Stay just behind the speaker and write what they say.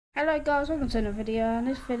Hello guys, welcome to another video. In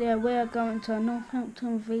this video we are going to a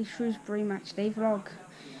Northampton v Shrewsbury matchday vlog.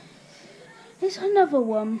 It's another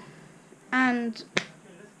one and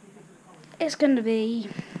it's going to be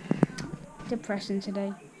depressing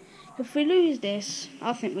today. If we lose this,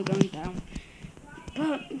 I think we're going down.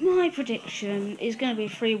 But my prediction is going to be a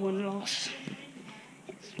 3-1 loss.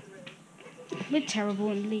 We're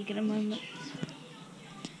terrible in the league at the moment.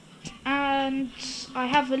 And I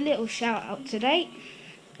have a little shout out today.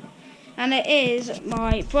 And it is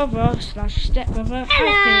my brother / stepbrother.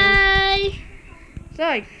 Hello!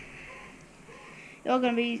 So, you're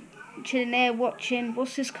going to be chilling there watching,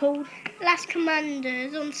 what's this called? Last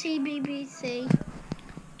Commanders on CBBC.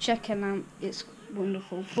 Check it out, it's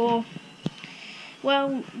wonderful.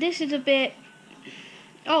 Well, this is a bit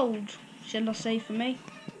old, shall I say, for me.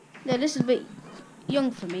 No, this is a bit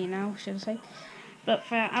young for me now, should I say. But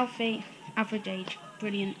for Alfie, average age,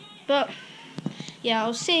 brilliant. But yeah,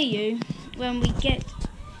 I'll see you when we get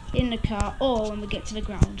in the car or when we get to the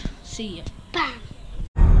ground. See you. Bam!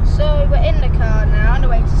 So we're in the car now on the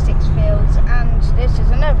way to Sixfields, and this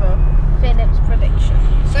is another Phillips prediction.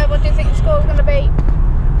 So what do you think the score is going to be?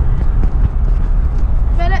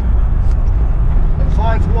 Philip?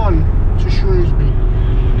 5-1 to Shrewsbury.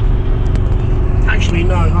 Actually,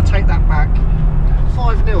 no, I'll take that back.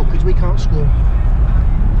 5-0 because we can't score.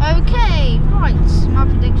 Okay, right. My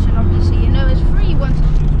prediction, obviously, you know, is 3-1 to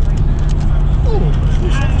Shrewsbury. Oh,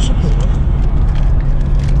 that's support.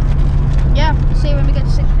 Yeah, see you when we get to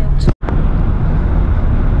Sixfields.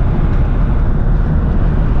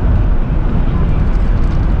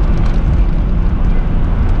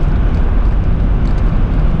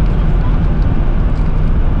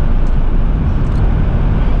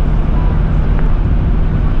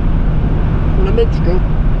 On a minstrel?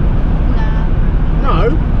 Nah.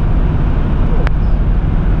 No.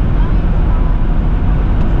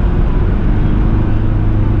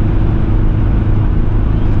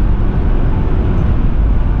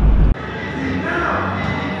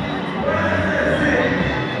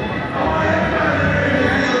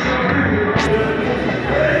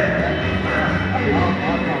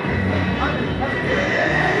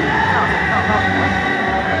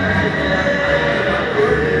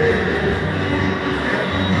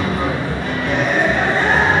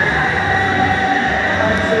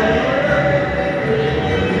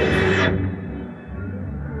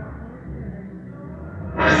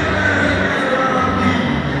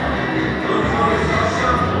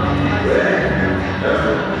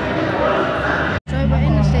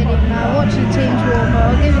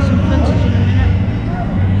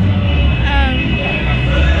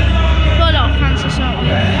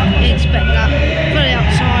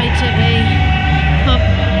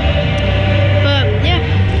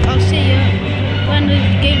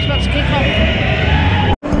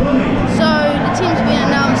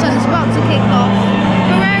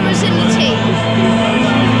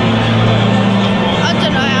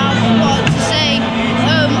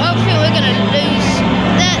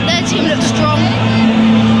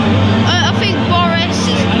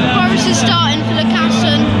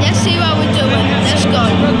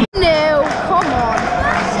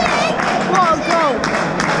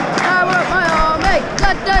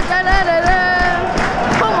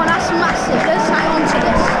 Come on, that's massive. Let's hang on to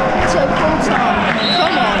this until full time.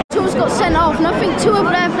 Come on. Tools got sent off, and I think 2 of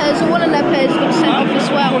their players or 1 of their players got sent off as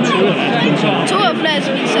well. 2 of theirs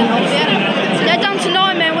have been sent off, yeah. They're down to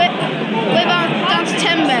 9 men, we're down to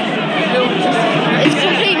 10 men. It's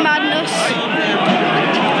complete madness.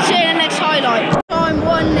 See you in the next highlight. Time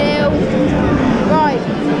 1-0. Right.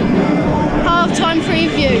 Half-time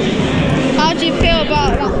preview. How do you feel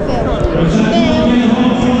about that, Phil?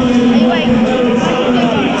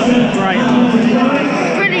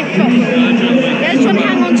 Brilliant shot. Let's try and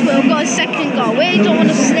hang on to it. We've got a second goal. We don't want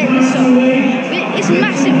to slip this up. It's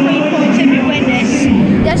massive 3 points if we win this.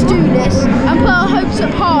 Let's do this and put our hopes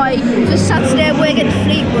up high for Saturday. We're against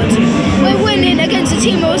Fleetwood. We're winning against a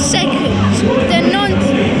team that was second. They're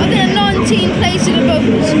 19 places above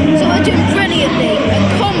us, so we're doing brilliantly. And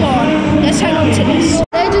come on, let's hang on to this.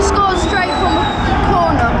 They just scored straight from a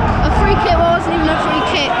corner. A free kick wasn't even a free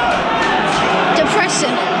kick.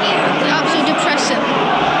 Depressing. Absolutely depressing.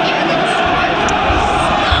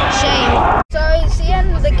 Shame. So it's the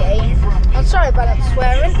end of the game. I'm sorry about that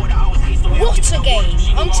swearing. What a game.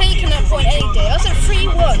 I'm taking that point any day. I said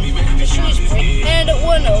 3-1 to Shrewsbury and at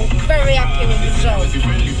 1-0. Very happy with the result.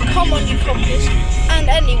 Come on, you coppers. And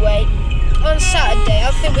anyway, on Saturday,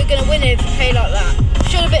 I think we're going to win it if we play like that.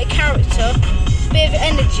 Show a bit of character, a bit of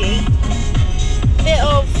energy, a bit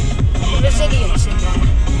of resilience in that.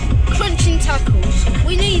 Crunching tackles.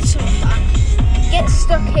 We need some of that. get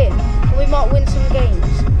stuck in, and we might win some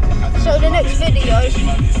games. So the next video is,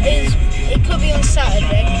 it could be on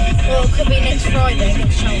Saturday, or it could be next Friday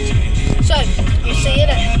against Chelsea.